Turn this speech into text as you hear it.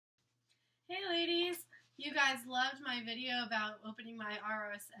Hey ladies! You guys loved my video about opening my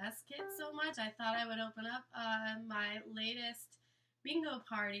ROS kit so much, I thought I would open up my latest bingo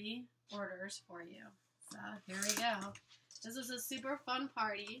party orders for you. So here we go. This was a super fun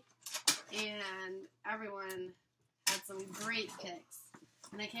party and everyone had some great picks.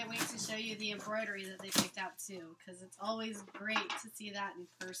 And I can't wait to show you the embroidery that they picked out too, because it's always great to see that in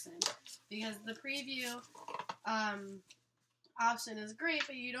person. Because the preview option is great,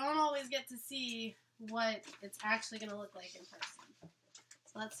 but you don't always get to see what it's actually going to look like in person.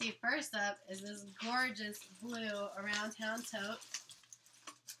 So let's see, first up is this gorgeous blue around town tote.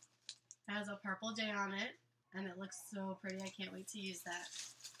 It has a purple J on it, and it looks so pretty. I can't wait to use that.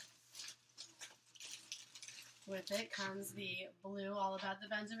 With it comes the blue All About the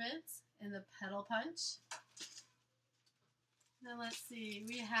Benjamins and the petal punch. Now let's see,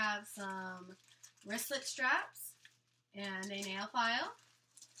 we have some wristlet straps and a nail file.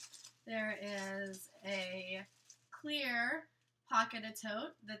 There is a clear pocketed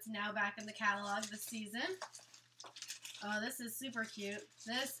tote that's now back in the catalog this season. Oh, this is super cute.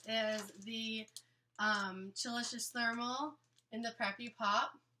 This is the Chilicious Thermal in the Preppy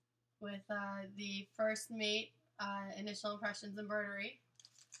Pop with the First Mate Initial Impressions embroidery.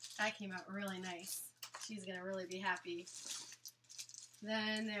 That came out really nice. She's going to really be happy.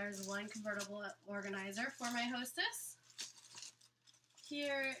 Then there's one convertible organizer for my hostess.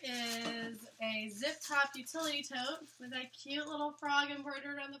 Here is a zip top utility tote with a cute little frog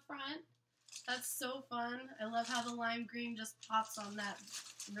embroidered on the front. That's so fun. I love how the lime green just pops on that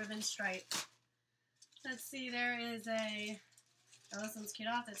ribbon stripe. Let's see, there is a, oh, this one's cute.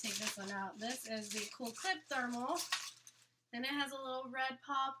 I'll have to take this one out. This is the Cool Clip Thermal, and it has a little red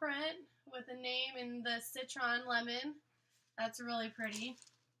paw print with a name in the citron lemon. That's really pretty.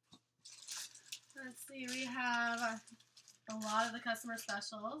 Let's see, we have a lot of the customer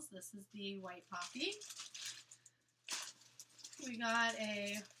specials. This is the white poppy. We got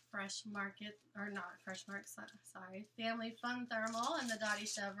a Fresh Market, or not Fresh Market, sorry, Family Fun Thermal and the Dottie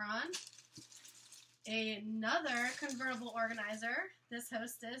Chevron. Another convertible organizer. This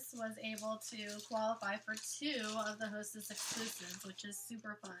hostess was able to qualify for 2 of the hostess exclusives, which is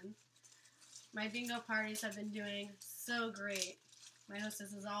super fun. My bingo parties have been doing so great. My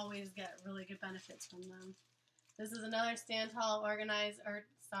hostesses always get really good benefits from them. This is another Stand Tall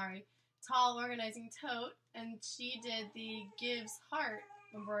Tall Organizing Tote, and she did the Gives Heart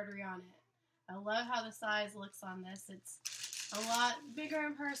embroidery on it. I love how the size looks on this. It's a lot bigger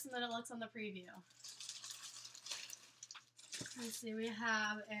in person than it looks on the preview. Let's see, we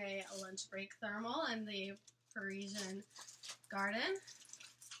have a lunch break thermal in the Parisian Garden.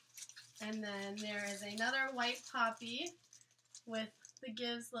 And then there is another white poppy with the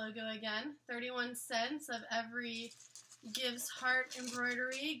Gives logo again. 31 cents of every Gives Heart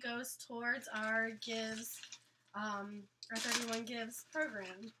embroidery goes towards our Gives, our 31 Gives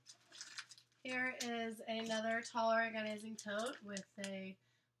program. Here is another Tall Organizing Tote with a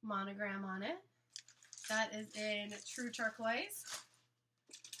monogram on it. That is in True Turquoise.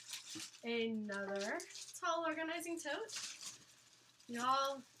 Another Tall Organizing Tote.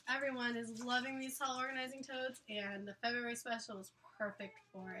 Y'all, everyone is loving these Tall Organizing Totes, and the February special is perfect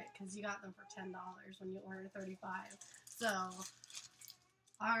for it because you got them for $10 when you order 35. So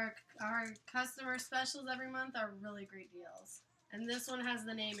our customer specials every month are really great deals. And this one has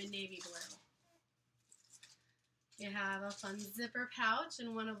the name in navy blue. You have a fun zipper pouch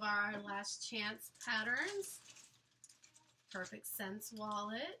in one of our Last Chance patterns. Perfect Sense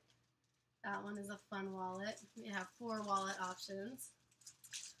wallet. That one is a fun wallet. You have 4 wallet options.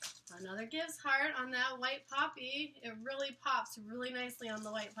 Another Gives Heart on that white poppy. It really pops really nicely on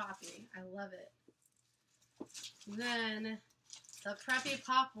the white poppy. I love it. Then the Preppy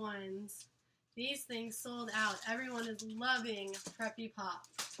Pop ones. These things sold out. Everyone is loving Preppy Pop.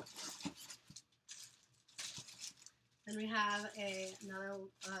 Then we have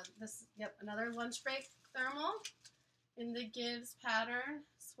another lunch break thermal in the Gives pattern,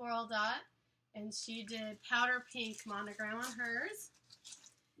 swirl dot, and she did powder pink monogram on hers.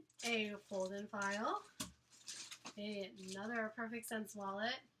 A fold-in file, another Perfect Sense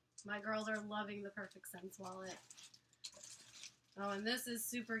wallet. My girls are loving the Perfect Sense wallet. Oh, and this is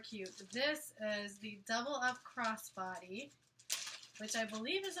super cute. This is the Double Up Crossbody, which I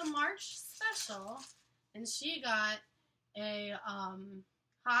believe is a March special, and she got a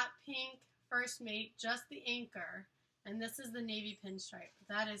hot pink First Mate, just the anchor, and this is the navy pinstripe.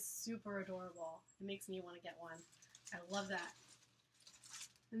 That is super adorable. It makes me want to get one. I love that.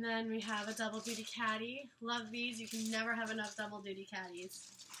 And then we have a double duty caddy. Love these. You can never have enough double duty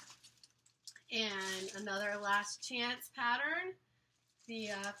caddies. And another Last Chance pattern. the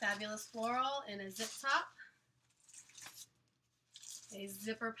Fabulous Floral in a zip top. A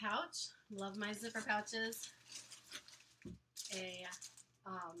zipper pouch. Love my zipper pouches. A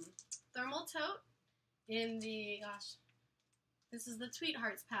thermal tote in the, gosh, this is the Tweet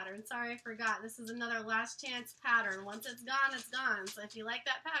Hearts pattern. Sorry, I forgot. This is another last chance pattern. Once it's gone, it's gone. So if you like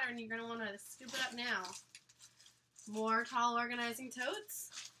that pattern, you're going to want to scoop it up now. More tall organizing totes.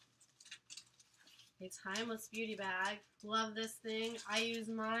 A timeless beauty bag. Love this thing. I use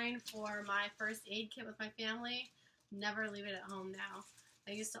mine for my first aid kit with my family. Never leave it at home now.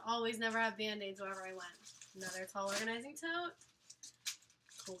 I used to always never have Band-Aids wherever I went. Another tall organizing tote.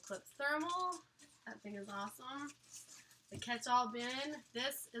 Cool Clip thermal. That thing is awesome. The catch-all bin.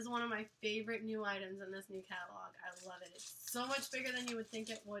 This is one of my favorite new items in this new catalog. I love it. It's so much bigger than you would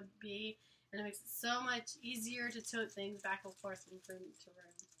think it would be, and it makes it so much easier to tote things back and forth from room to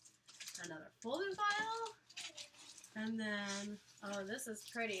room. Another folding file. And then, oh, this is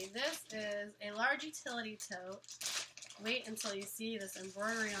pretty. This is a large utility tote. Wait until you see this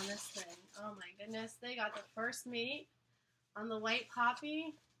embroidery on this thing. Oh my goodness. They got the first mate on the white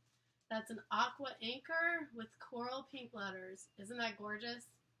poppy. That's an aqua anchor with coral pink letters. Isn't that gorgeous?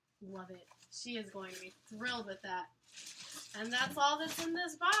 Love it. She is going to be thrilled with that. And that's all that's in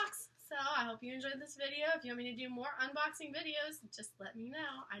this box. So I hope you enjoyed this video. If you want me to do more unboxing videos, just let me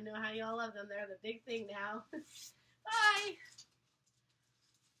know. I know how y'all love them. They're the big thing now. Bye!